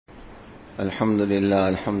الحمد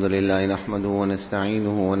لله نحمده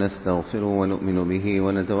ونستعينه ونستغفره ونؤمن به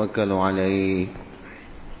ونتوكل عليه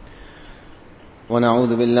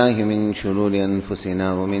ونعوذ بالله من شرور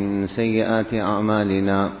أنفسنا ومن سيئات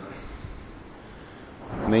أعمالنا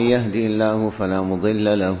من يهدي الله فلا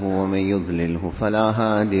مضل له ومن يضلله فلا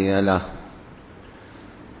هادي له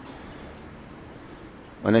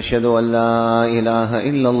ونشهد أن لا إله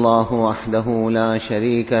إلا الله وحده لا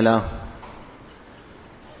شريك له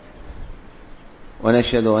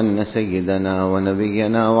ونشهد أن سيدنا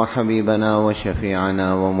ونبينا وحبيبنا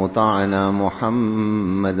وشفيعنا ومطاعنا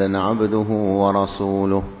محمدا عبده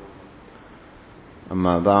ورسوله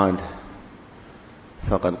أما بعد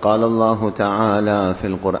فقد قال الله تعالى في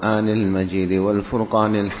القرآن المجيد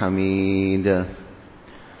والفرقان الحميد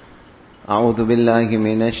أعوذ بالله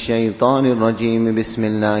من الشيطان الرجيم بسم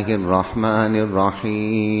الله الرحمن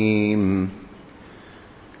الرحيم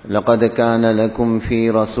لقد كان لكم في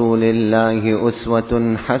رسول الله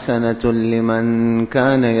أسوة حسنة لمن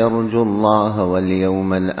كان يرجو الله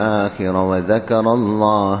واليوم الآخر وذكر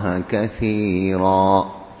الله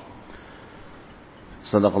كثيرا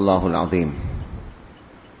صدق الله العظيم.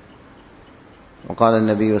 وقال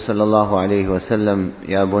النبي صلى الله عليه وسلم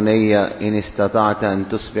يا بني إن استطعت أن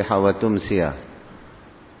تصبح وتمسي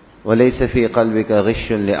وليس في قلبك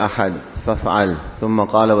غش لأحد فافعل. ثم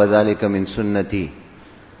قال وذلك من سنتي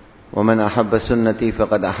ومن أحب سنتي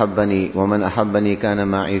فقد أحبني ومن أحبني كان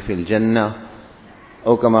معي في الجنة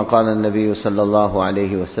أو كما قال النبي صلى الله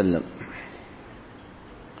عليه وسلم.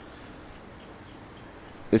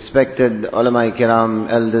 Respected ulama kiram,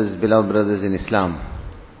 elders, beloved brothers in Islam,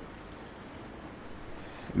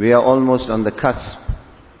 we are almost on the cusp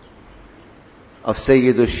of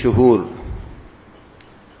Sayyidul Shuhur,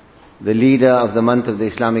 the leader of the month of the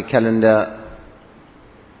Islamic calendar,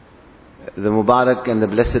 the Mubarak and the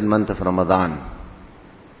blessed month of Ramadan.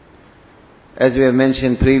 As we have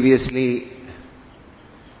mentioned previously,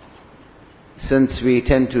 since we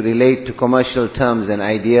tend to relate to commercial terms and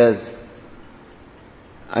ideas,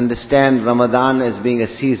 understand Ramadan as being a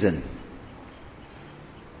season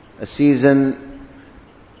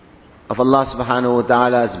of Allah subhanahu wa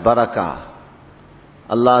ta'ala's barakah,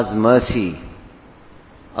 Allah's mercy,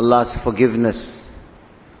 Allah's forgiveness,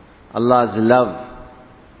 Allah's love.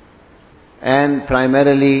 And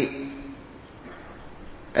primarily,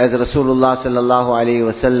 as Rasulullah sallallahu alayhi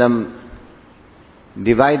wa sallam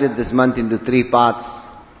divided this month into three parts,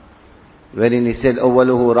 wherein he said,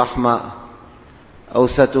 أوله رحمة,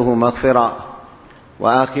 أوسطه مغفرة,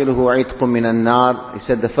 وآخره عتق من النار. He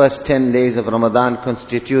said the first 10 days of Ramadan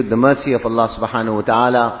constitute the mercy of Allah subhanahu wa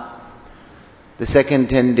ta'ala. The second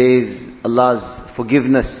 10 days, Allah's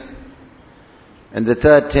forgiveness. And the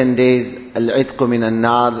third 10 days, al-'itq min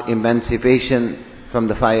an-nar, emancipation from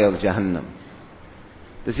the fire of Jahannam.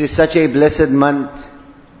 This is such a blessed month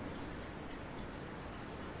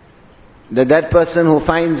that person who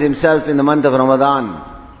finds himself in the month of Ramadan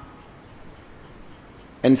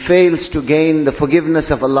and fails to gain the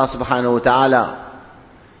forgiveness of Allah subhanahu wa ta'ala,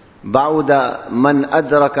 ba'uda man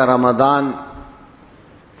adraka Ramadan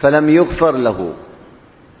falam yughfar lahu.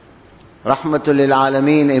 Rahmatul lil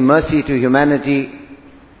alameen, a mercy to humanity.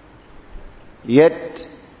 Yet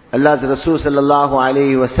Allah's Rasul sallallahu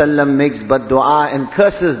alayhi wa sallam makes bad dua and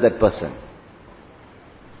curses that person.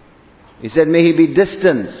 He said, may he be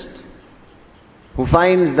distanced who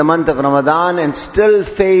finds the month of Ramadan and still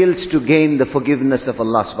fails to gain the forgiveness of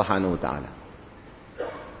Allah subhanahu wa ta'ala.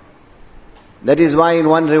 That is why in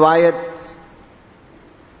one riwayat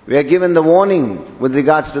we are given the warning with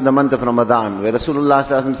regards to the month of Ramadan, where Rasulullah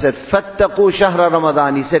sallallahu alaihi wasallam said, "Fattaqu shahra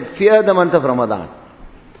Ramadan." He said, fear the month of Ramadan.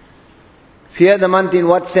 Fear the month in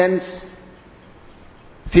what sense?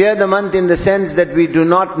 Fear the month in the sense that we do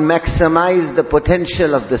not maximize the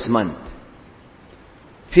potential of this month.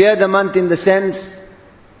 Fear the month in the sense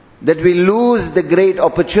that we lose the great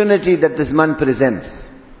opportunity that this month presents.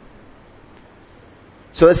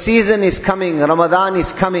 So a season is coming, Ramadan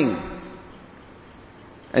is coming.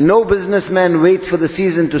 And no businessman waits for the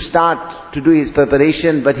season to start to do his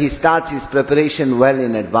preparation, but he starts his preparation well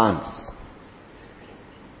in advance.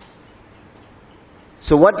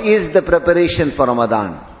 So what is the preparation for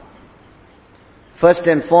Ramadan? First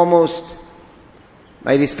and foremost,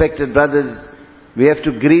 my respected brothers, we have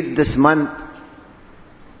to greet this month.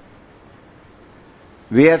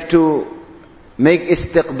 We have to make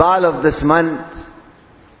istiqbal of this month.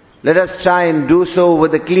 Let us try and do so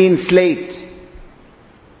with a clean slate.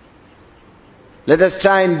 Let us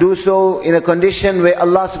try and do so in a condition where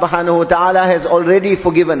Allah subhanahu wa ta'ala has already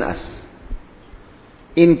forgiven us.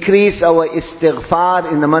 Increase our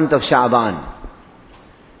istighfar in the month of Sha'ban.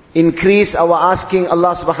 increase our asking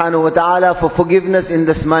Allah subhanahu wa ta'ala for forgiveness in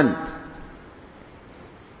this month.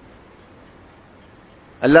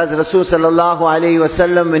 Allah's Rasul sallallahu alayhi wa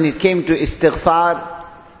sallam, when it came to istighfar,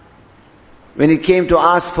 when it came to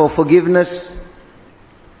ask for forgiveness,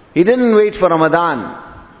 he didn't wait for Ramadan.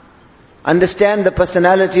 Understand the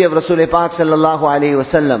personality of Rasul Pak sallallahu alayhi wa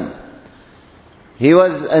sallam. He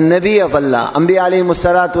was a Nabi of Allah. Anbiya alayhi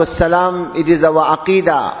salatu was salam. It is our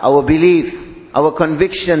aqidah, our belief, our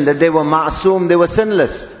conviction that they were ma'soom, they were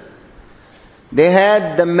sinless. They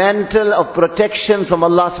had the mantle of protection from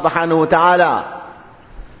Allah subhanahu wa ta'ala.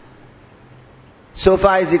 So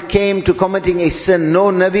far as it came to committing a sin,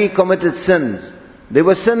 no Nabi committed sins. They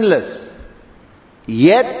were sinless.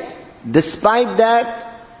 Yet, despite that,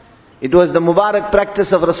 it was the Mubarak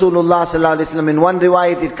practice of Rasulullah sallallahu alaihi wasallam. In one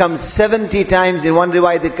riwayat it comes 70 times, in one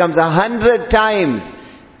riwayat it comes 100 times.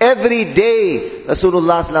 Every day,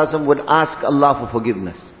 Rasulullah sallallahu alaihi wasallam would ask Allah for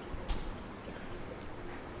forgiveness.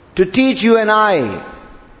 To teach you and I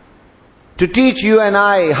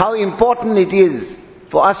how important it is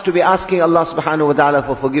for us to be asking Allah subhanahu wa ta'ala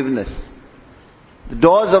for forgiveness. The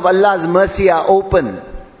doors of Allah's mercy are open.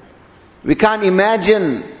 We can't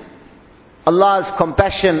imagine Allah's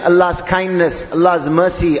compassion, Allah's kindness, Allah's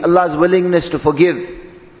mercy, Allah's willingness to forgive.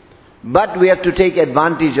 But we have to take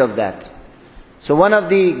advantage of that. So one of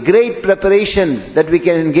the great preparations that we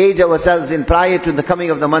can engage ourselves in prior to the coming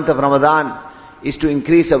of the month of Ramadan is to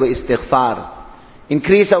increase our istighfar.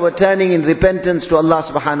 Increase our turning in repentance to Allah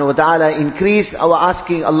subhanahu wa ta'ala. Increase our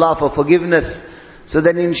asking Allah for forgiveness. So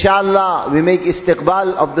that inshallah we make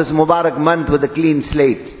istiqbal of this Mubarak month with a clean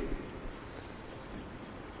slate.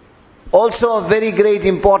 Also of very great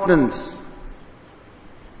importance,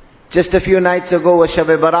 just a few nights ago was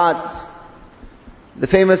Shab-e Barat. The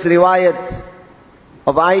famous riwayat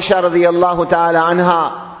of Aisha radiyallahu ta'ala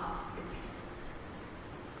anha.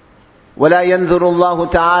 وَلَا يَنْظُرُ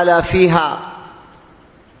اللَّهُ تَعَالَى فِيهَا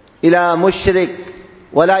إِلَى مُشْرِكٍ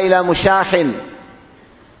وَلَا إِلَى مُشَاحٍ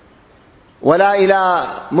وَلَا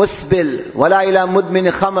إِلَى مُسْبِلٍ وَلَا إِلى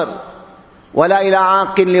مُدْمِنِ خَمْرٍ ولا إلى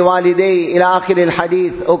عاق لوالديه إلى آخر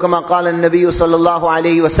الحديث أو كما قال النبي صلى الله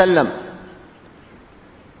عليه وسلم.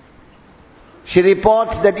 She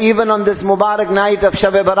reports that even on this Mubarak night of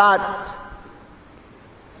Shab-e Barat,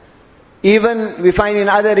 even we find in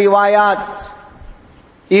other riwayat,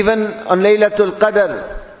 even on Laylatul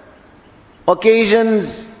Qadr,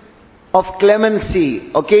 occasions of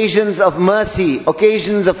clemency, occasions of mercy,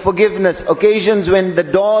 occasions of forgiveness, occasions when the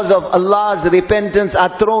doors of Allah's repentance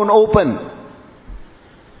are thrown open.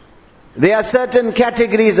 There are certain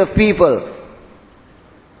categories of people.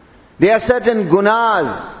 There are certain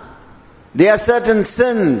gunas. There are certain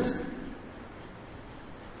sins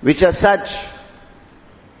which are such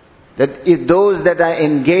that if those that are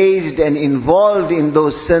engaged and involved in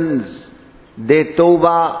those sins, their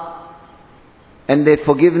tawbah and their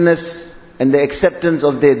forgiveness and the acceptance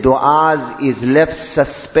of their du'as is left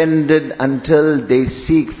suspended until they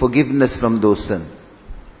seek forgiveness from those sins.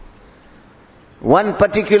 One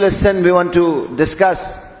particular sin we want to discuss.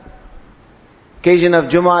 Occasion of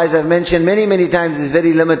Jummah, as I've mentioned many times, is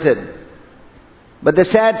very limited. But the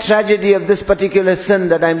sad tragedy of this particular sin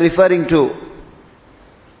that I'm referring to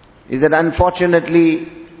is that unfortunately,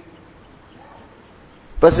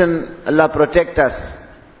 Allah protect us,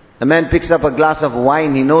 a man picks up a glass of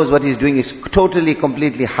wine, he knows what he's doing is totally,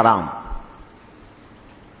 completely haram.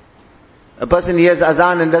 A person hears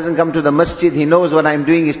azan and doesn't come to the masjid, he knows what I'm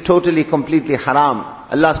doing is totally, completely haram.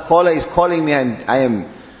 Allah's caller is calling me,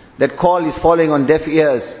 that call is falling on deaf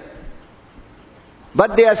ears.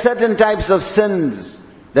 But there are certain types of sins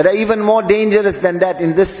that are even more dangerous than that,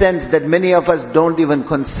 in this sense that many of us don't even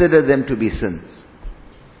consider them to be sins.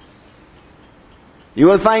 You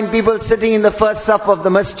will find people sitting in the first saf of the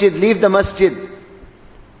masjid, leave the masjid.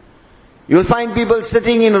 You will find people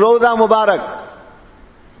sitting in Rawda Mubarak.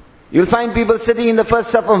 You'll find people sitting in the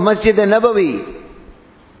first saf of Masjid al-Nabawi.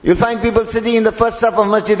 You'll find people sitting in the first saf of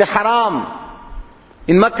Masjid al-Haram,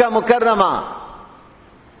 in Makkah Mukarramah,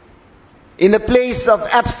 in a place of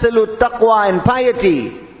absolute taqwa and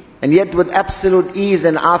piety, and yet with absolute ease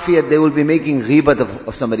and afiyat they will be making ghibat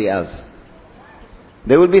of somebody else.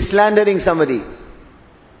 They will be slandering somebody.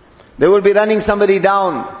 They will be running somebody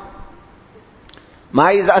down.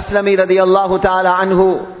 Ma'iz Aslami radiyallahu ta'ala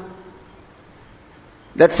anhu,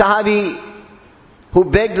 that Sahabi who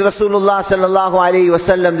begged Rasulullah sallallahu alayhi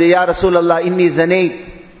wasallam, Ya Rasulullah, inni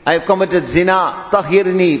zanait, I have committed zina,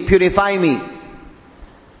 tahhirni, purify me.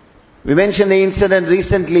 We mentioned the incident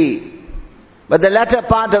recently, but the latter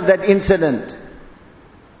part of that incident,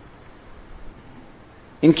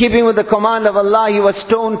 in keeping with the command of Allah, he was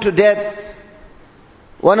stoned to death.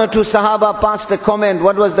 One or two Sahaba passed a comment.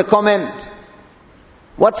 What was the comment?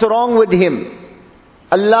 What's wrong with him?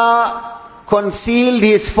 Allah concealed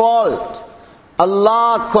his fault.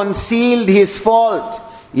 Allah concealed his fault.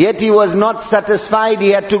 Yet he was not satisfied.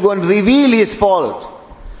 He had to go and reveal his fault.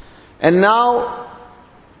 And now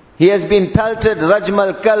he has been pelted,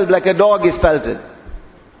 rajmal kalb, like a dog is pelted.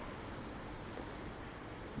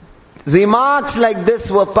 Remarks like this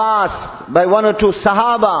were passed by one or two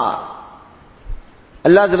Sahaba.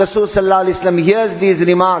 Allah's Rasul sallallahu alaihi wasallam hears these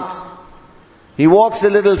remarks. He walks a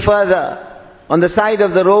little further. On the side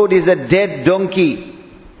of the road is a dead donkey,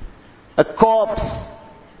 a corpse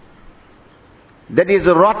that is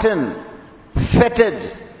rotten,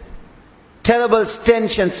 fetid. Terrible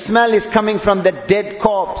stench and smell is coming from that dead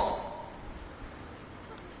corpse.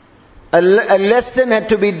 A lesson had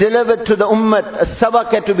to be delivered to the ummah. A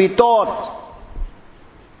sabak had to be taught.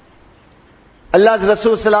 Allah's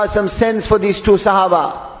Rasul sallallahu alaihi wasallam sends for these two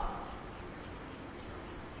Sahaba.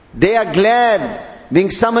 They are glad, being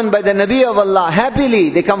summoned by the Nabi of Allah.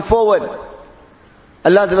 Happily they come forward.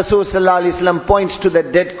 Allah's Rasul sallallahu alaihi wasallam points to the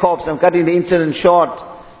dead corpse. I'm cutting the incident short.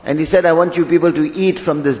 And he said, I want you people to eat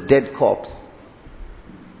from this dead corpse.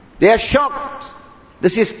 They are shocked.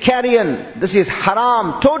 This is carrion. This is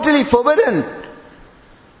haram. Totally forbidden.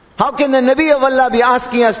 How can the Nabi of Allah be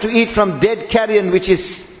asking us to eat from dead carrion which is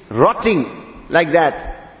rotting like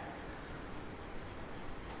that?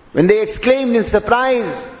 When they exclaimed in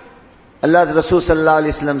surprise, Allah's Rasul sallallahu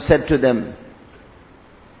alaihi wasallam said to them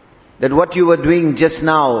that what you were doing just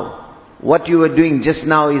now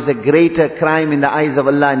is a greater crime in the eyes of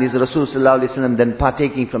Allah and His Rasul sallallahu alaihi wasallam than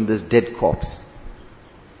partaking from this dead corpse.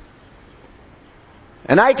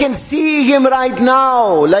 And I can see him right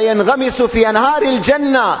now. لَا يَنْغَمِسُ فِي أَنْهَارِ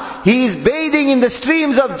الْجَنَّةِ. He is bathing in the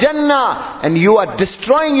streams of Jannah. And you are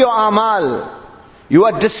destroying your amal. You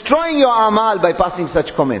are destroying your amal by passing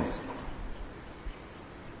such comments.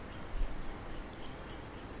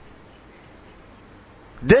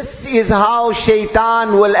 This is how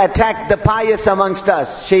shaitan will attack the pious amongst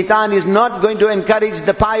us. Shaitan is not going to encourage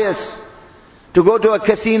the pious to go to a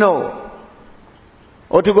casino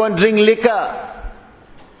or to go and drink liquor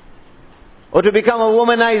or to become a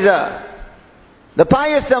womanizer. The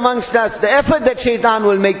pious amongst us, the effort that shaitan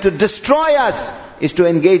will make to destroy us is to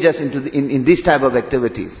engage us in these type of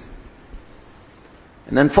activities.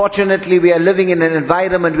 And unfortunately we are living in an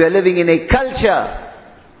environment, we are living in a culture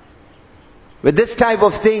with this type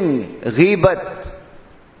of thing, ghibat,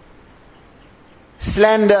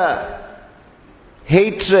 slander,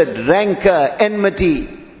 hatred, rancor, enmity.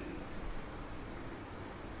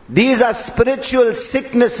 These are spiritual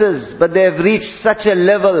sicknesses, but they have reached such a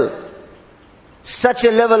level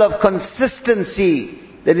of consistency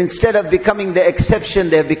that instead of becoming the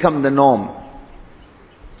exception, they have become the norm.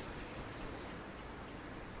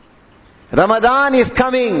 Ramadan is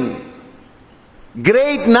coming.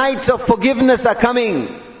 Great nights of forgiveness are coming.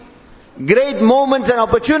 Great moments and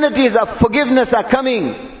opportunities of forgiveness are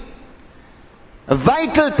coming. A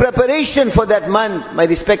vital preparation for that month, my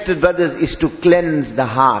respected brothers, is to cleanse the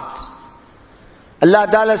heart. Allah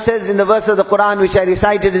Ta'ala says in the verse of the Quran which I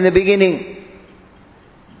recited in the beginning,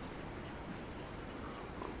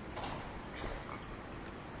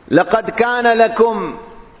 لَقَدْ كَانَ لَكُمْ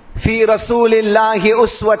فِي رَسُولِ اللَّهِ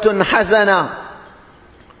أُسْوَةٌ حَسَنَةٌ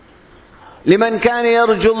لمن كان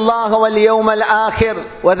يرجو الله واليوم الآخر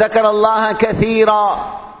وذكر الله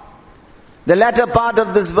كثيرا. The latter part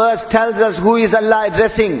of this verse tells us who is Allah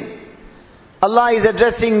addressing. Allah is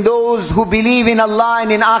addressing those who believe in Allah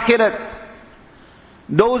and in Akhirat.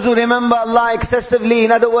 Those who remember Allah excessively,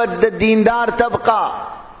 in other words, the Deendar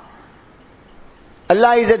Tabqa.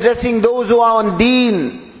 Allah is addressing those who are on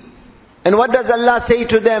Deen. And what does Allah say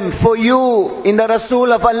to them? For you, in the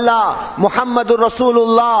Rasul of Allah, Muhammadur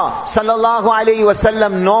Rasulullah sallallahu alayhi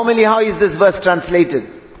wasallam. Normally, how is this verse translated?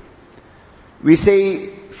 We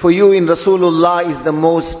say, for you in Rasulullah is the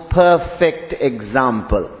most perfect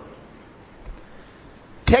example.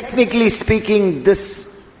 Technically speaking, this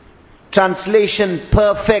translation,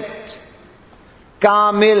 perfect,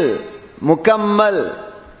 kamil,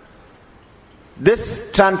 mukammal, this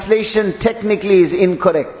translation technically is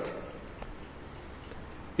incorrect.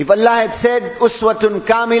 If Allah had said uswatun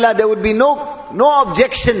kamila, there would be no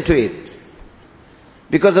objection to it.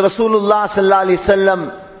 Because Rasulullah sallallahu alaihi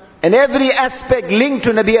wasallam and every aspect linked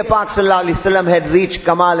to Nabi Pak sallallahu alaihi wasallam had reached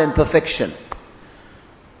kamal and perfection.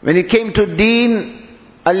 When it came to deen,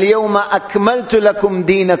 al-yawma akmaltu lakum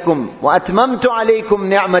deenakum wa atmamtu alaykum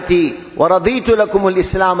ni'mati wa raditu lakum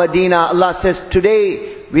al-islam deena. Allah says,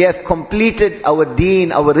 today we have completed our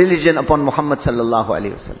deen, our religion upon Muhammad sallallahu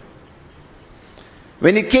alaihi wasallam.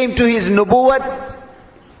 When it came to his nubuwwat,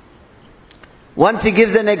 Once he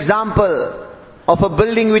gives an example of a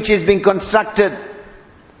building which is being constructed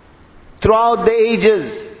throughout the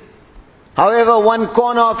ages. However, one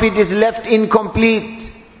corner of it is left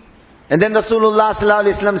incomplete. And then Rasulullah sallallahu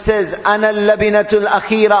alaihi wasallam says, "Ana al-labinatul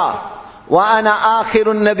akhira wa ana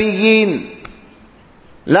akhirun nabiyyin.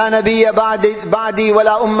 La nabiyya ba'di wa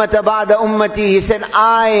la ummata ba'da ummati." He said,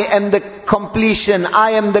 I am the completion,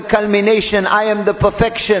 I am the culmination, I am the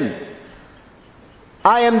perfection.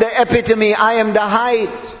 I am the epitome, I am the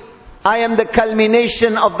height, I am the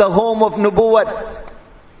culmination of the home of Nubuwwat.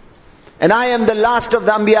 And I am the last of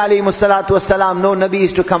the Anbiya alayhimus salatu wassalam. No Nabi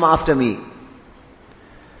is to come after me.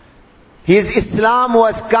 His Islam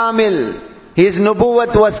was kamil. His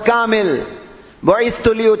Nubuwwat was kamil. بُعِثْتُ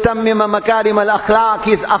لِيُتَمِّمَ مَكَارِمَ الْأَخْلَاقِ.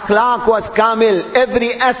 His akhlaq was kamil.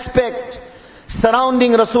 Every aspect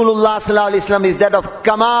surrounding Rasulullah sallallahu alaihi wasallam is that of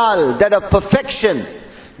kamal, that of perfection,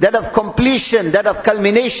 that of completion, that of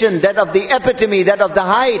culmination, that of the epitome, that of the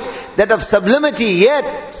height, that of sublimity.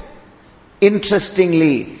 Yet,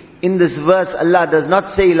 interestingly, in this verse, Allah does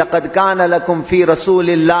not say, لَقَدْ كَانَ لَكُمْ فِي رَسُولِ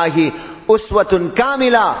اللَّهِ أُسْوَةٌ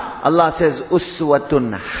كَامِلَةٌ. Allah says,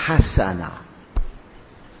 أُسْوَةٌ حَسَنَةٌ.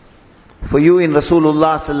 For you in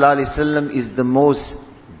Rasulullah sallallahu alaihi wasallam is the most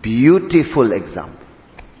beautiful example.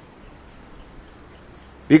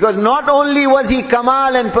 Because not only was he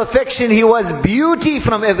kamal and perfection, he was beauty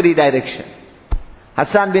from every direction.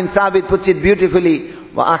 Hassan bin Thabit puts it beautifully.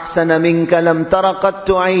 وَأَحْسَنَ مِنْكَ لَمْ تَرَقَتْ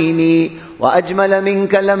عَيْنِي وَأَجْمَلَ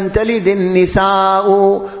مِنْكَ لَمْ تَلِدِ النِّسَاءُ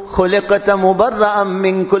خُلِقْتَ مُبَرَّأً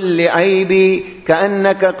مِنْ كُلِّ عَيْبِ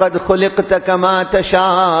كَأَنَّكَ قَدْ خُلِقْتَ كَمَا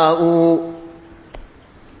تَشَاءُ.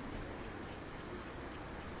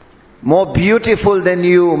 More beautiful than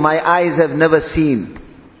you, my eyes have never seen.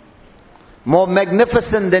 More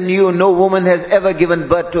magnificent than you, no woman has ever given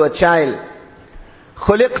birth to a child.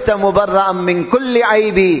 خُلِقْتَ مُبَرَّأً مِنْ كُلِّ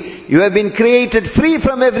عَيْبِ. You have been created free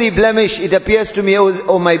from every blemish. It appears to me,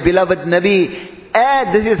 O my beloved Nabi.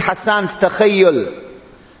 This is Hassan's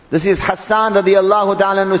takhayyul. This is Hassan radiallahu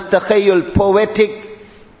ta'ala anhu's takhayyul, poetic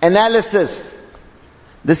analysis.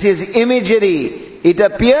 This is imagery. It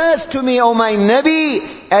appears to me, O my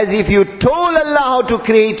Nabi, as if you told Allah how to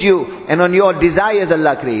create you, and on your desires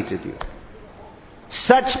Allah created you.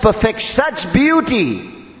 Such perfection, such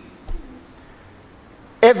beauty.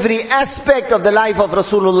 Every aspect of the life of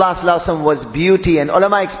Rasulullah sallallahu alaihi wasallam was beauty. And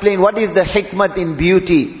ulama explain what is the hikmat in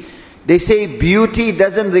beauty. They say beauty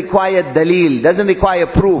doesn't require dalil, doesn't require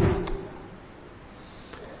proof.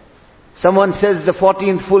 Someone says the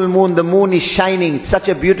 14th full moon, the moon is shining, it's such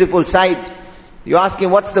a beautiful sight. You ask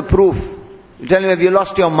him, what's the proof? You tell him, have you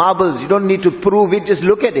lost your marbles? You don't need to prove it, just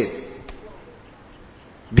look at it.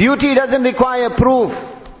 Beauty doesn't require proof.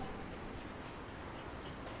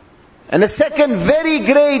 And the second very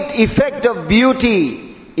great effect of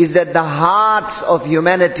beauty is that the hearts of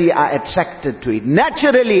humanity are attracted to it.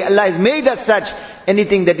 Naturally, Allah has made us such.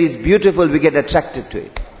 Anything that is beautiful, we get attracted to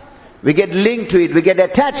it. We get linked to it, we get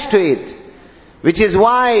attached to it. Which is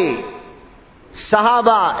why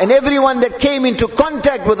Sahaba and everyone that came into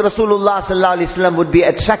contact with Rasulullah sallallahu alaihi wasallam would be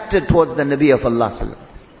attracted towards the Nabi of Allah sallallahu alaihi wasallam.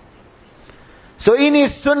 So in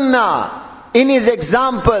his sunnah, in his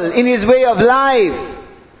example, in his way of life,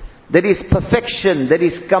 there is perfection, there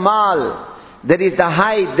is kamal, there is the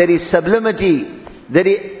height, there is sublimity,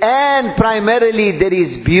 and primarily there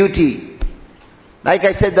is beauty. Like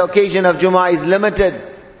I said, the occasion of Jummah is limited.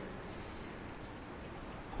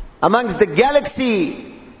 Amongst the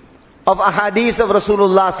galaxy of ahadith of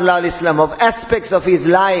Rasulullah sallallahu alaihi wasallam, of aspects of his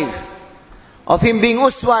life, of him being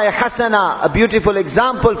uswa hasana, a beautiful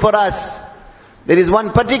example for us, there is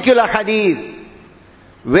one particular hadith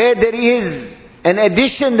where there is an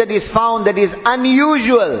addition that is found that is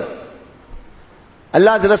unusual.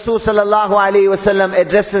 Allah's Rasul sallallahu alayhi wasallam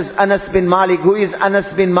addresses Anas bin Malik. Who is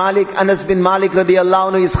Anas bin Malik? Anas bin Malik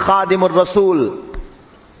radiallahu anhu is Khadimur Rasul.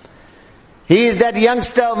 He is that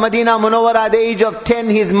youngster of Medina Munawwara at the age of 10.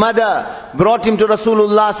 His mother brought him to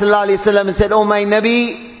Rasulullah sallallahu alayhi wasallam and said, "Oh my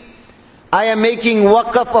Nabi, I am making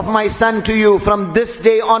waqf of my son to you. From this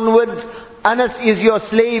day onwards, Anas is your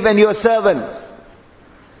slave and your servant."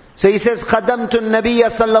 So he says, "Khadamtu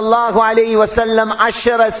an-Nabiyya sallallahu alayhi wa sallam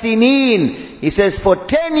 10 sinin." He says, for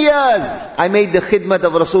 10 years, I made the khidmat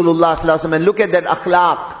of Rasulullah sallallahu alayhi wa sallam. And look at that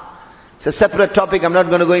akhlaq. It's a separate topic, I'm not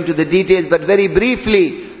going to go into the details, but very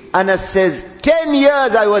briefly, Anas says, 10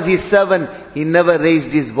 years I was his servant. He never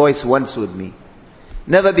raised his voice once with me.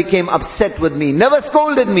 Never became upset with me. Never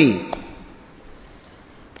scolded me.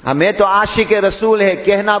 हमें तो आशिक रसूल है,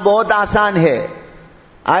 कहना बहुत आसान है.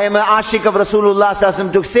 I am an ashik of Rasulullah sallallahu alaihi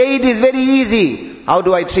wasallam. To say it is very easy. How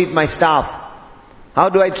do I treat my staff? How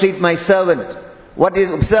do I treat my servant? What is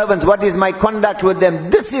observance? What is my conduct with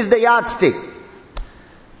them? This is the yardstick.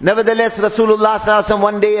 Nevertheless, Rasulullah sallallahu alaihi wasallam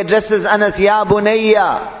one day addresses Anas, Ya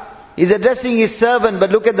Bunayya. He's addressing his servant, but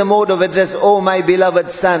look at the mode of address. Oh my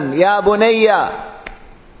beloved son, Ya Bunayya.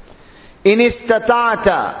 In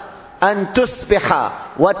istata'ta an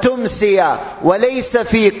tusbiha wa tumsiya wa laysa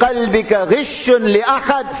fi qalbika ghishun li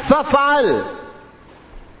ahad faf'al.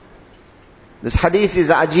 This hadith is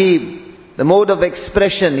ajib. The mode of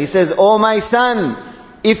expression. He says, oh my son,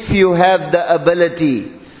 if you have the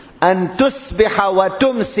ability, an tusbiha wa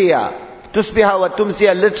tumsiya. Tusbiha wa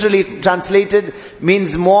tumsiya literally translated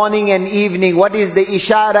means morning and evening. What is the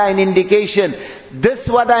ishara and indication? This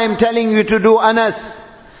what I am telling you to do, Anas.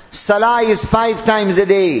 Salah is 5 times a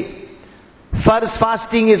day. Farz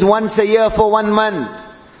fasting is once a year for 1 month.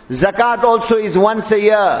 Zakat also is once a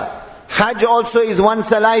year. Hajj also is once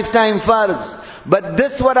a lifetime farz. But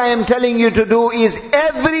this what I am telling you to do is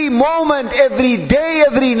every moment, every day,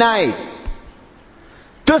 every night.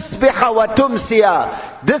 Tusbiha wa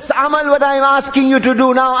tumsiya. This amal what I am asking you to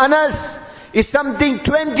do now, Anas, is something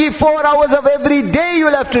 24 hours of every day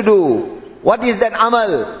you'll have to do. What is that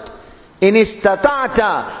amal? In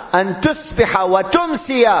istata'ta an tusbiha wa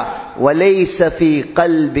tumsiya wa laysa fi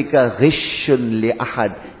qalbika ghishun li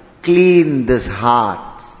ahad. Clean this heart.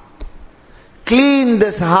 Clean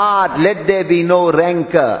this heart. Let there be no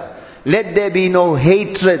rancor. Let there be no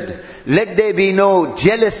hatred. Let there be no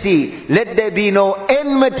jealousy. Let there be no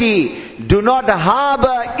enmity. Do not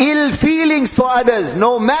harbor ill feelings for others.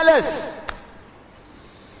 No malice.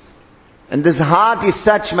 And this heart is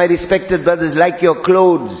such, my respected brothers, like your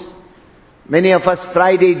clothes. Many of us,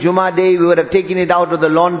 Friday, Jummah day, we would have taken it out of the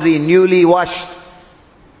laundry, newly washed.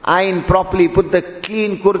 Iron properly, put the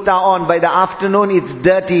clean kurta on. By the afternoon, it's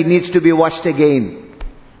dirty, it needs to be washed again.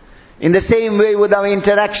 In the same way with our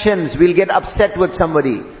interactions, we'll get upset with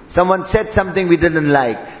somebody. Someone said something we didn't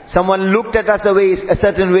like. Someone looked at us a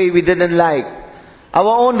certain way we didn't like.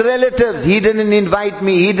 Our own relatives, he didn't invite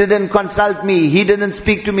me, he didn't consult me, he didn't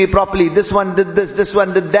speak to me properly. This one did this, this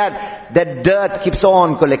one did that. That dirt keeps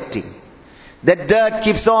on collecting. That dirt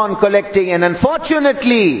keeps on collecting. And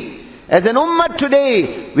unfortunately, as an ummah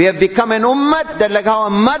today, we have become an ummah that like how a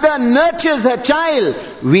mother nurtures her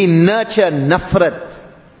child, we nurture nafrat.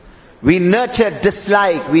 We nurture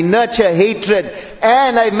dislike, we nurture hatred.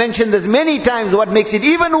 And I've mentioned this many times, what makes it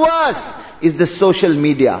even worse is the social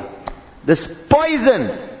media. This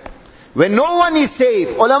poison. When no one is safe,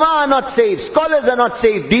 ulama are not safe, scholars are not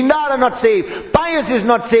safe, dindar are not safe, pious is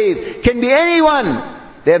not safe, can be anyone.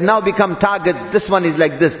 They have now become targets. This one is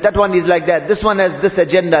like this, that one is like that, this one has this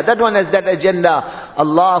agenda, that one has that agenda.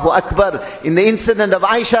 Allahu Akbar. In the incident of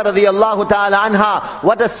Aisha radiallahu ta'ala anha,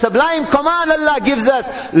 what a sublime command Allah gives us.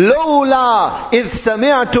 Lawla idh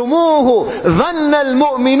sami'tumuhu dhanna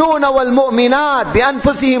al-mu'minuna wal-mu'minat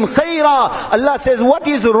bi-anfusihim khayra. Allah says, what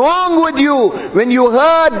is wrong with you when you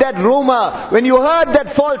heard that rumor, when you heard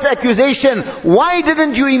that false accusation? Why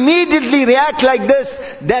didn't you immediately react like this?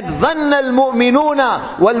 That dhanna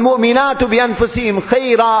al-mu'minuna wal-mu'minatu bi-anfusihim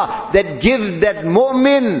khayra, that gives that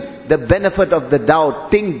mu'min the benefit of the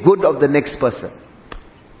doubt. Think good of the next person.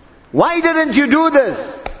 Why didn't you do this?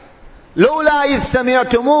 لولا إذ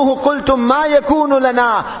سمعتموه قلتم ما يكون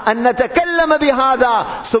لنا أن نتكلم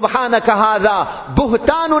بهذا سبحانك هذا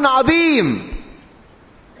بهتان عظيم.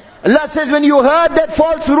 Allah says, when you heard that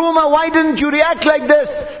false rumor, why didn't you react like this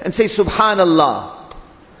and say Subhanallah?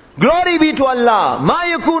 Glory be to Allah. Ma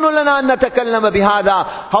yakunu lana an natakallama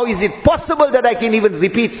bihada. How is it possible that I can even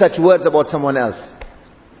repeat such words about someone else?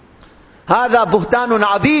 Hada buhtanun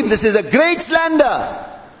azim. This is a great slander.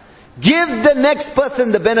 Give the next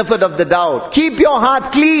person the benefit of the doubt. Keep your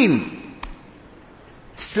heart clean.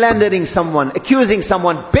 Slandering someone, accusing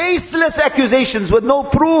someone, baseless accusations with no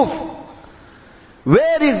proof.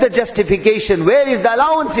 Where is the justification? Where is the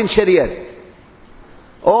allowance in Shariah?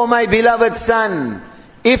 Oh my beloved son,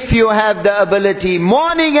 if you have the ability,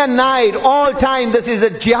 morning and night, all time, this is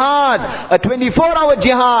a jihad, a 24-hour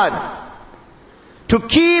jihad. To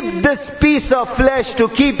keep this piece of flesh, to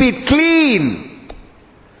keep it clean.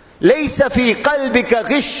 لَيْسَ فِي قَلْبِكَ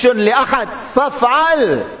غِشٌّ لِأَحَدٍ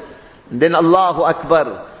فَافْعَلْ. Then Allahu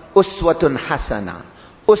Akbar, uswatun hasana.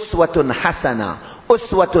 Uswatun hasana.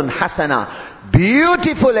 Uswatun hasana.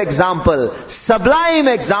 Beautiful example, sublime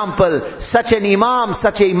example, such an imam,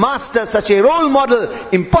 such a master, such a role model,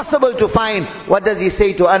 impossible to find. What does he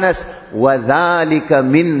say to Anas? وَذَلِكَ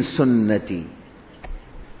مِن sunnati.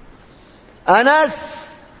 Anas,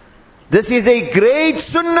 this is a great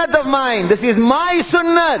sunnat of mine. This is my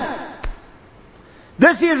sunnat.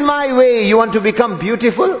 This is my way. You want to become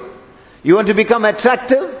beautiful? You want to become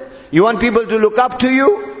attractive? You want people to look up to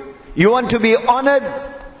you? You want to be honored?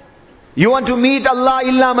 You want to meet Allah,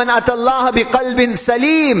 illa man atallaha biqalbin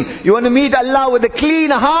salim. You want to meet Allah with a clean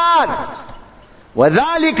heart.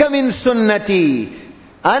 وَذَلِكَ مِن sunnati.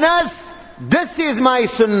 Anas, this is my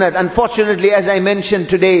sunnat. Unfortunately, as I mentioned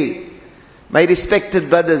today, my respected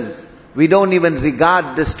brothers, we don't even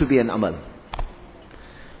regard this to be an amal.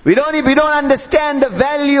 We don't understand the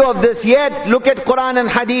value of this yet. Look at Quran and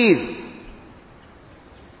Hadith.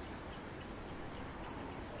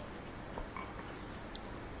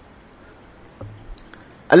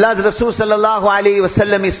 Allah's Rasul sallallahu alayhi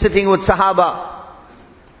wasallam is sitting with Sahaba.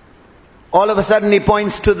 All of a sudden he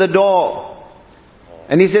points to the door.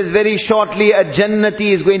 And he says, very shortly a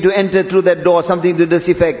Jannati is going to enter through that door. Something to this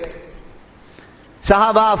effect.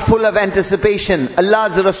 Sahaba are full of anticipation.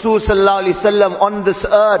 Allah's Rasul sallallahu alayhi wasallam on this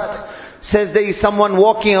earth says there is someone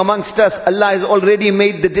walking amongst us. Allah has already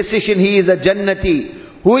made the decision. He is a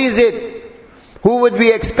Jannati. Who is it? Who would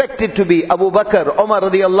we expect it to be? Abu Bakr, Umar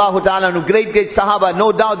radiallahu ta'ala, great Sahaba.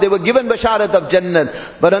 No doubt they were given basharat of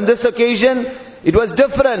Jannah. But on this occasion, it was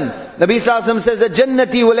different. Nabi Sallallahu Alaihi Wasallam says, a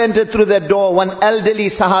Jannati will enter through that door. One elderly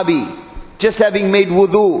Sahabi, just having made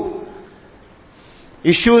wudu,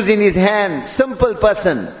 his shoes in his hand, simple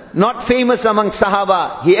person, not famous among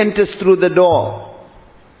Sahaba. He enters through the door.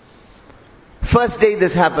 First day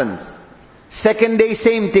this happens. Second day,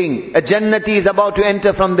 same thing. A Jannati is about to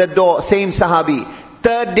enter from the door. Same Sahabi.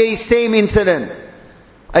 Third day, same incident.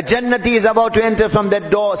 A Jannati is about to enter from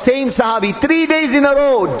that door. Same Sahabi. 3 days in a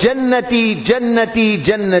row. Jannati, Jannati,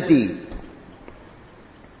 Jannati.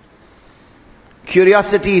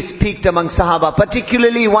 Curiosity is piqued among Sahaba.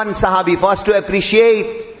 Particularly one Sahabi, for us to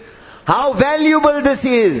appreciate how valuable this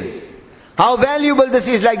is. How valuable this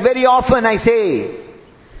is. Like very often I say,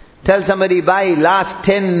 tell somebody, by last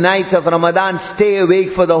 10 nights of Ramadan, stay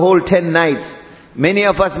awake for the whole 10 nights. Many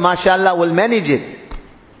of us, mashallah, will manage it.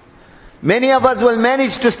 Many of us will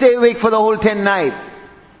manage to stay awake for the whole 10 nights.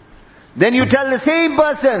 Then you tell the same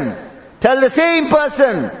person,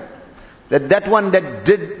 that one that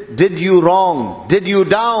did you wrong, did you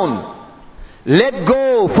down, let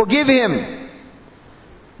go, forgive him.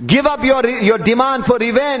 Give up your demand for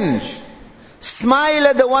revenge. Smile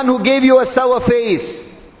at the one who gave you a sour face.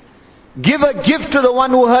 Give a gift to the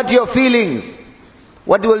one who hurt your feelings.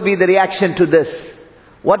 What will be the reaction to this?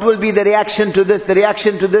 What will be the reaction to this? The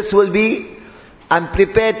reaction to this will be, I'm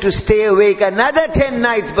prepared to stay awake another 10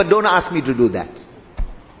 nights, but don't ask me to do that.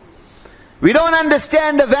 We don't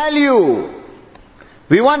understand the value.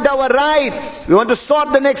 We want our rights. We want to sort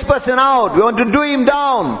the next person out. We want to do him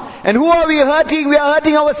down. And who are we hurting? We are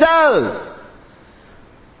hurting ourselves.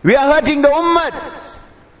 We are hurting the ummah.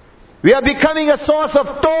 We are becoming a source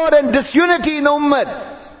of tor and disunity in the ummah.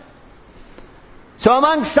 So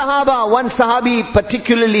among Sahaba, one Sahabi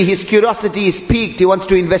particularly, his curiosity is piqued. He wants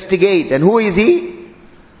to investigate. And who is he?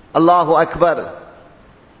 Allahu Akbar.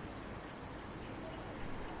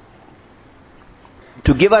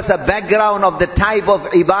 To give us a background of the type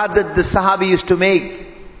of ibadat the Sahabi used to make.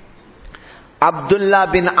 Abdullah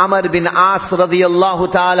bin Amr bin As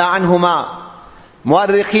radiyallahu ta'ala anhuma.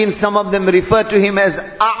 Muarriqeen, some of them refer to him as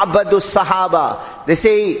A'badus Sahaba. They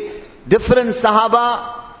say different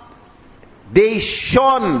Sahaba, they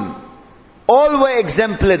shone. All were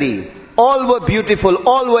exemplary. All were beautiful.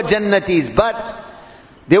 All were Jannatis. But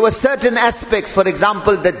there were certain aspects, for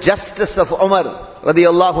example, the justice of Umar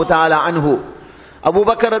radiyallahu ta'ala anhu. Abu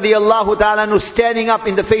Bakr radiyallahu ta'ala anhu standing up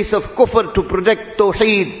in the face of kufr to protect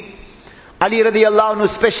Tawheed. Ali radiyallahu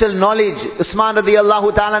anhu's special knowledge. Usman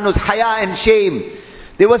radiyallahu ta'ala anhu's haya and shame.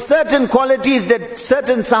 There were certain qualities that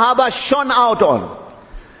certain Sahaba shone out on.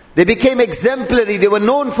 They became exemplary. They were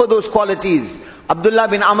known for those qualities. Abdullah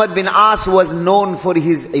bin Amr bin As was known for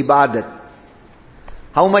his ibadat.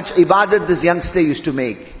 How much ibadat this youngster used to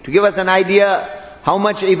make. To give us an idea how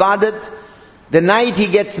much ibadat, the night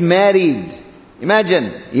he gets married.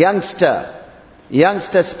 Imagine,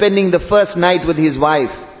 youngster spending the first night with his wife.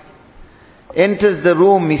 Enters the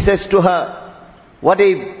room, he says to her, what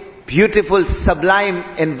a beautiful,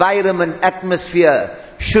 sublime environment,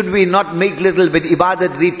 atmosphere. Should we not make little bit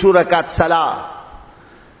ibadat, read 2 rakat salah?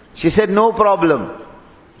 She said, no problem.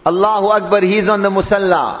 Allahu Akbar, he's on the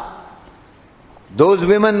musalla. Those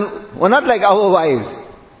women were not like our wives.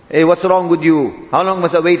 Hey, what's wrong with you? How long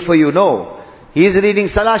must I wait for you? No. He is reading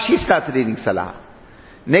salah, she starts reading salah.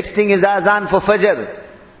 Next thing is azan for fajr.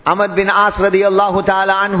 Amr bin As radiyallahu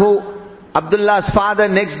ta'ala anhu, Abdullah's father,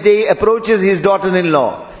 next day approaches his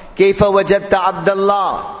daughter-in-law. Kayfa wajadta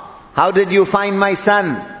Abdullah? How did you find my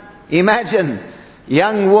son? Imagine,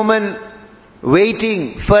 young woman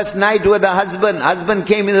waiting, first night with her husband. Husband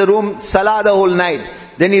came in the room, salah the whole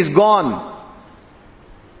night. Then he's gone.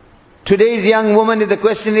 Today's young woman, if the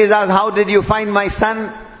question is asked, how did you find my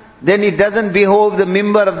son? Then it doesn't behove the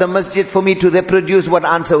member of the masjid for me to reproduce what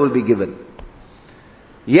answer will be given.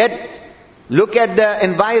 Yet, look at the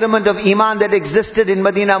environment of Iman that existed in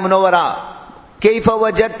Medina Munawwara. كَيْفَ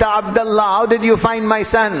وَجَدْتَ عَبْدَ اللَّهِ, how did you find my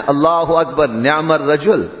son? Allahu Akbar, نِعْمَ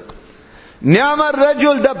الرَّجُلُ. نِعْمَ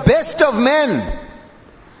الرَّجُلُ, the best of men.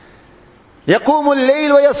 يَقُومُ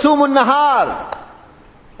اللَّيْلِ وَيَصُومُ النَّهَارِ.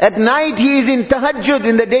 At night he is in tahajjud,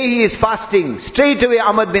 in the day he is fasting. Straight away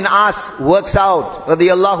Amr bin As works out,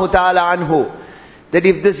 radiyallahu ta'ala anhu, that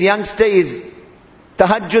if this youngster is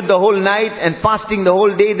tahajjud the whole night and fasting the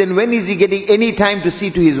whole day, then when is he getting any time to see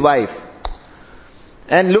to his wife?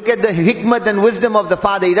 And look at the hikmat and wisdom of the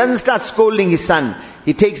father. He doesn't start scolding his son.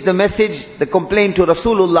 He takes the message, the complaint to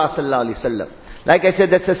Rasulullah sallallahu alaihi wasallam. Like I said,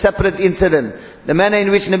 that's a separate incident. The manner in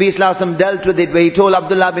which Nabi Sallallahu Alaihi Wasallam dealt with it, where he told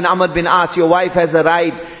Abdullah bin Amr bin As, your wife has a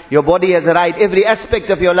right, your body has a right, every aspect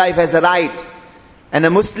of your life has a right. And a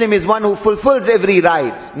Muslim is one who fulfills every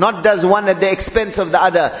right, not does one at the expense of the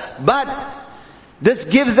other. But this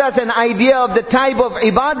gives us an idea of the type of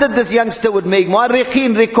ibadat this youngster would make.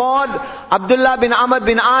 Mu'arrikhin record, Abdullah bin Amr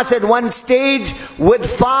bin As at one stage would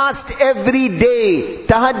fast every day,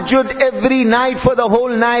 tahajjud every night for the whole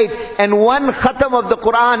night, and one khatam of the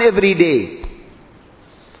Quran every day.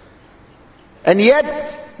 And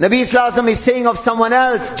yet, Nabi Sallallahu Alaihi Wasallam is saying of someone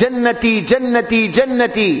else, Jannati, Jannati,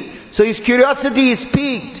 Jannati. So his curiosity is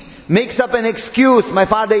piqued, makes up an excuse, my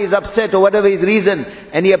father is upset or whatever his reason,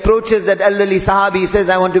 and he approaches that elderly Sahabi, he says,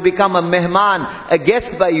 I want to become a mehman, a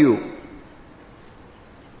guest by you.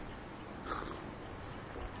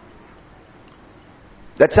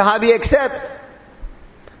 That Sahabi accepts.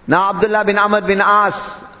 Now Abdullah bin Amr bin As,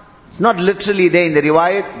 it's not literally there in the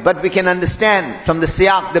riwayat, but we can understand from the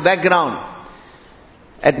siyaq, the background.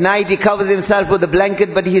 At night he covers himself with a blanket,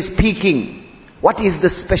 but he is peeking. What is the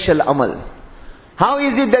special amal? How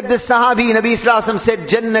is it that this Sahabi, Nabi Sallallahu Alaihi Wasallam said,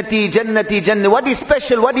 Jannati, Jannati, Jannati. What is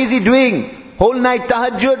special? What is he doing? Whole night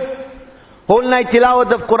tahajjud? Whole night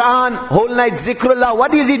tilawat of Quran? Whole night zikrullah?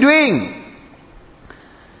 What is he doing?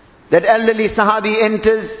 That elderly Sahabi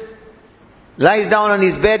enters, lies down on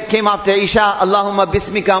his bed, came after Isha, Allahumma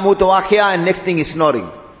bismika amutu wa ahya, and next thing is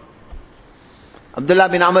snoring. Abdullah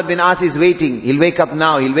bin Amr bin As is waiting. He'll wake up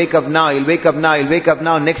now, he'll wake up now, he'll wake up now, he'll wake up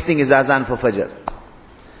now. Next thing is azan for Fajr.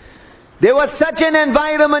 There was such an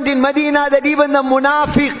environment in Medina that even the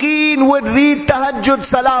munafiqeen would read tahajjud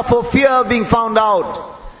salah for fear of being found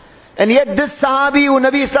out. And yet this Sahabi who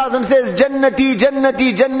Nabi Sallallahu Alaihi Wasallam says, Jannati,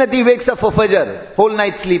 Jannati, Jannati, wakes up for Fajr. Whole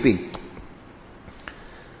night sleeping.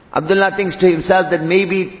 Abdullah thinks to himself that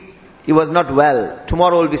maybe he was not well.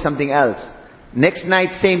 Tomorrow will be something else. Next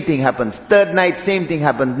night, same thing happens. Third night, same thing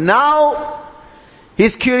happens. Now,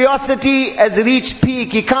 his curiosity has reached peak.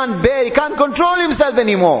 He can't bear, he can't control himself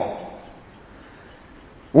anymore.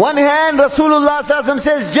 One hand, Rasulullah Sallallahu Alaihi Wasallam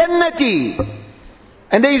says, Jannati.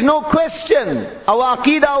 And there is no question. Our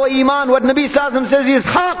aqidah, our iman, what Nabi Sallallahu Alaihi Wasallam says is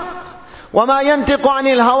haqq. وَمَا يَنْتِقُ عَنِ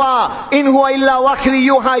الْهَوَىٰ إِنْ هُوَ إِلَّا وَحْيٌ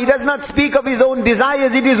يُوحَىٰ. He does not speak of his own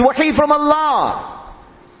desires. It is wahi from Allah.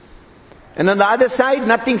 And on the other side,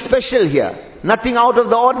 nothing special here. Nothing out of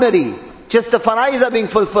the ordinary. Just the faraiz are being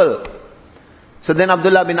fulfilled. So then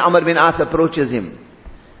Abdullah bin Amr bin As approaches him.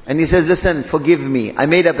 And he says, listen, forgive me. I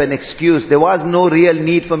made up an excuse. There was no real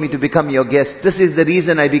need for me to become your guest. This is the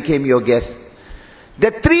reason I became your guest.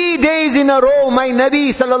 That 3 days in a row, my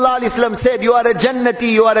Nabi sallallahu alaihi wasallam said, you are a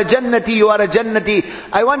Jannati, you are a Jannati, you are a Jannati.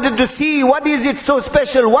 I wanted to see, what is it so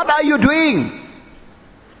special? What are you doing?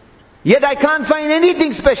 Yet I can't find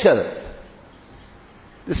anything special.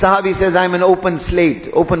 The Sahabi says, I'm an open slate,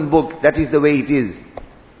 open book. That is the way it is.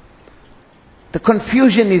 The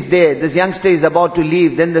confusion is there. This youngster is about to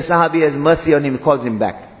leave. Then the Sahabi has mercy on him, calls him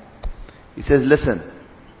back. He says, listen,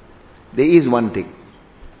 there is one thing.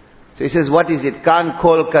 So he says, what is it? Kaan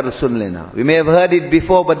khol kar sun lena. We may have heard it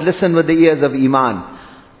before, but listen with the ears of Iman.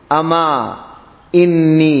 Ama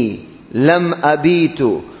inni lam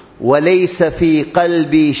abitu wa laysa fi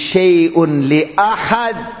qalbi shay'un li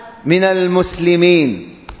ahad min al-muslimin.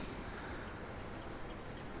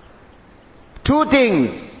 Two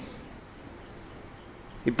things.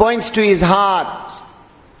 He points to his heart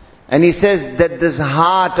and he says that this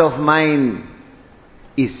heart of mine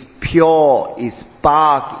is pure, is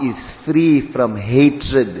park, is free from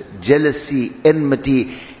hatred, jealousy,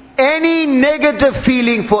 enmity, any negative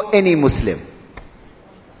feeling for any Muslim.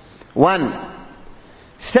 One.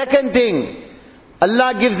 Second thing,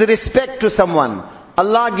 Allah gives respect to someone.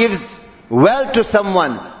 Allah gives wealth to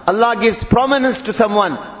someone. Allah gives prominence to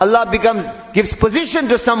someone. Allah gives position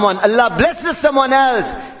to someone. Allah blesses someone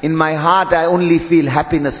else. In my heart, I only feel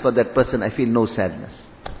happiness for that person. I feel no sadness.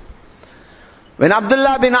 When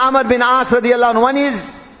Abdullah bin Amr bin As radiallahu anhu,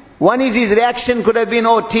 one is his reaction could have been,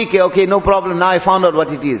 oh, TK, okay, no problem, now I found out what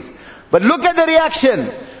it is. But look at the reaction.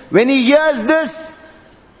 When he hears this,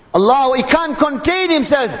 Allah, he can't contain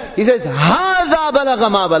himself. He says, هَذَا بَلَغَ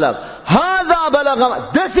مَا بَلَغَ هَذَا بَلَغَ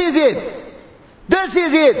مَا. This is it. This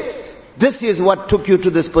is it. This is what took you to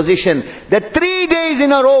this position. That 3 days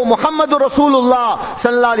in a row, Muhammadur Rasulullah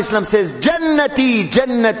sallallahu alaihi wasallam says, Jannati,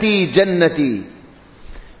 Jannati, Jannati.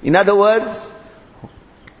 In other words,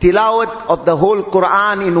 tilawat of the whole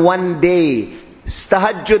Quran in one day,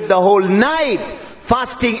 tahajjud the whole night,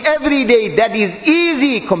 fasting every day, that is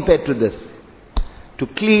easy compared to this. To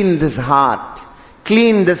clean this heart,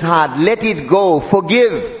 let it go,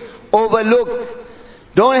 forgive, overlook.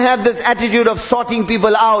 Don't have this attitude of sorting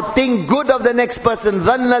people out. Think good of the next person.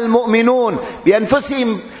 ظَنَّ الْمُؤْمِنُونَ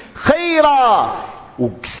بِأَنفُسِهِمْ خَيْرًا.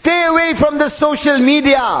 Stay away from the social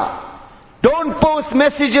media. Don't post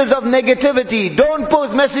messages of negativity. Don't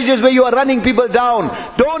post messages where you are running people down.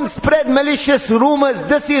 Don't spread malicious rumors.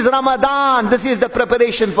 This is Ramadan. This is the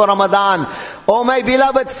preparation for Ramadan. Oh my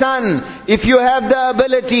beloved son, if you have the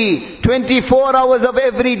ability, 24 hours of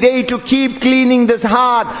every day to keep cleaning this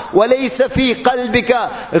heart, وَلَيْسَ فِي قَلْبِكَ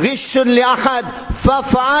غِشٌّ لِأَحَدٍ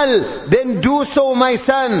فَافْعَلْ. Then do so, my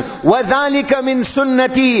son. وَذَلِكَ مِن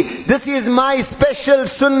سُنَّتِي. This is my special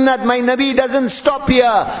sunnat. My Nabi doesn't stop here.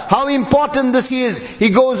 How important this is. He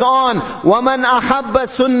goes on, وَمَنْ أَحَبَّ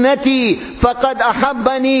سُنَّتِي فَقَدْ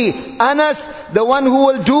أَحَبَّنِي. Anas, the one who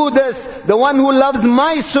will do this, the one who loves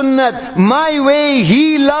my sunnat, my way,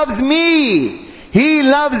 he loves me. He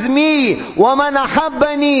loves me. وَمَنْ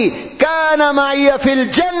أَحَبَّنِي كَانَ مَعِيَ فِي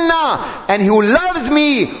الْجَنَّةِ. And who loves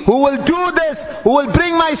me, who will do this, who will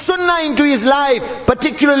bring my sunnah into his life,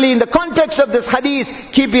 particularly in the context of this hadith,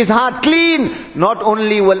 keep his heart clean. Not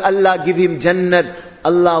only will Allah give him Jannat,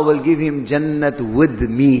 Allah will give him Jannat with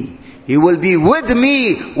me. He will be with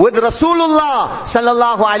me, with Rasulullah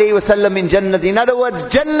sallallahu alayhi wasallam in Jannat. In other words,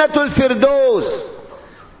 Jannatul Firdaus.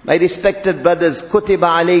 My respected brothers, Kutiba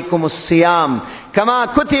alaykumus siyam kama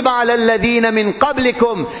kutiba ala alladhina min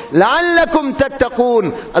qablikum la'allakum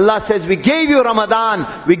tattaqun. Allah says, we gave you Ramadan,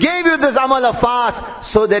 we gave you this amal of fast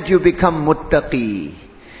so that you become muttaqi.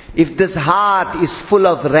 If this heart is full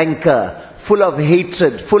of rancor, full of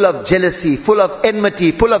hatred, full of jealousy, full of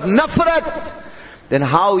enmity, full of nafrat, then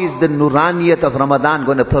how is the nuraniyat of Ramadan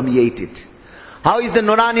going to permeate it? How is the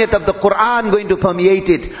nuraniyat of the Quran going to permeate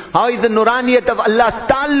it? How is the nuraniyat of Allah's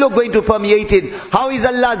ta'alluq going to permeate it? How is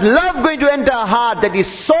Allah's love going to enter a heart that is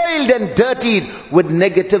soiled and dirtied with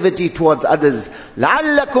negativity towards others?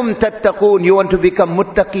 لَعَلَّكُمْ تَتَّقُونَ. You want to become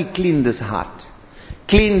muttaqi, clean this heart.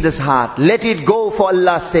 Clean this heart. Let it go for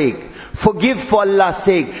Allah's sake. Forgive for Allah's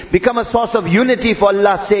sake. Become a source of unity for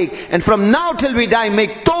Allah's sake. And from now till we die,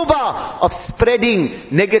 make tawbah of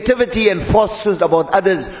spreading negativity and falsehoods about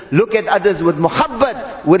others. Look at others with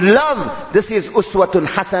muhabbat, with love. This is uswatun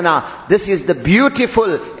hasana. This is the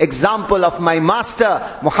beautiful example of my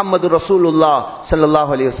master, Muhammadur Rasulullah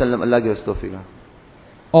sallallahu alayhi wa sallam. Allah give us tawfiq.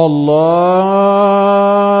 Allahu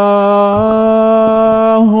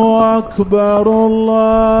Akbar,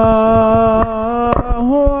 Allahu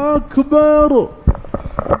Akbar,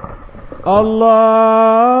 Allahu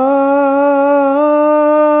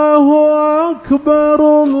Akbar,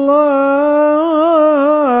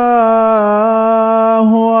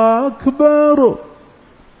 Allahu Akbar.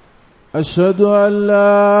 Ashhadu an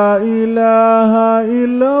la ilaha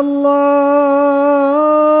illallah.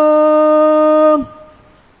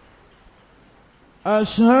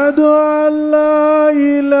 أشهد أن لا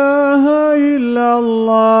إله إلا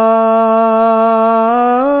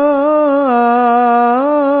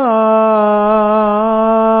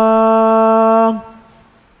الله.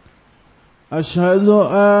 أشهد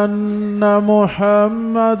أن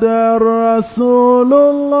محمدا رسول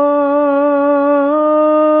الله.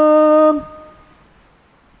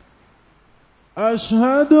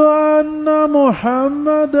 أشهد أن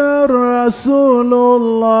محمدا رسول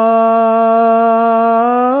الله.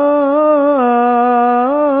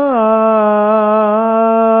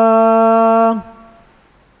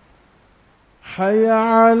 حي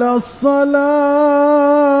على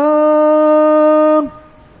الصلاة.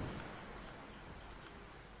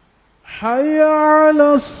 حي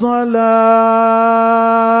على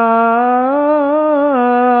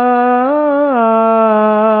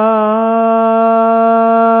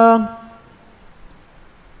الصلاة.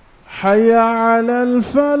 حي على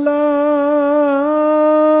الفلاح.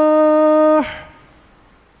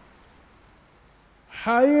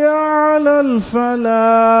 حي على الفلاح.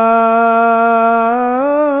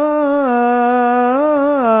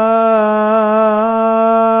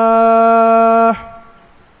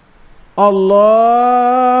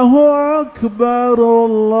 الله أكبر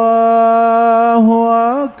الله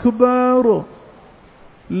أكبر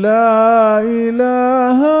لا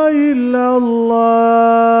إله إلا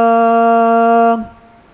الله.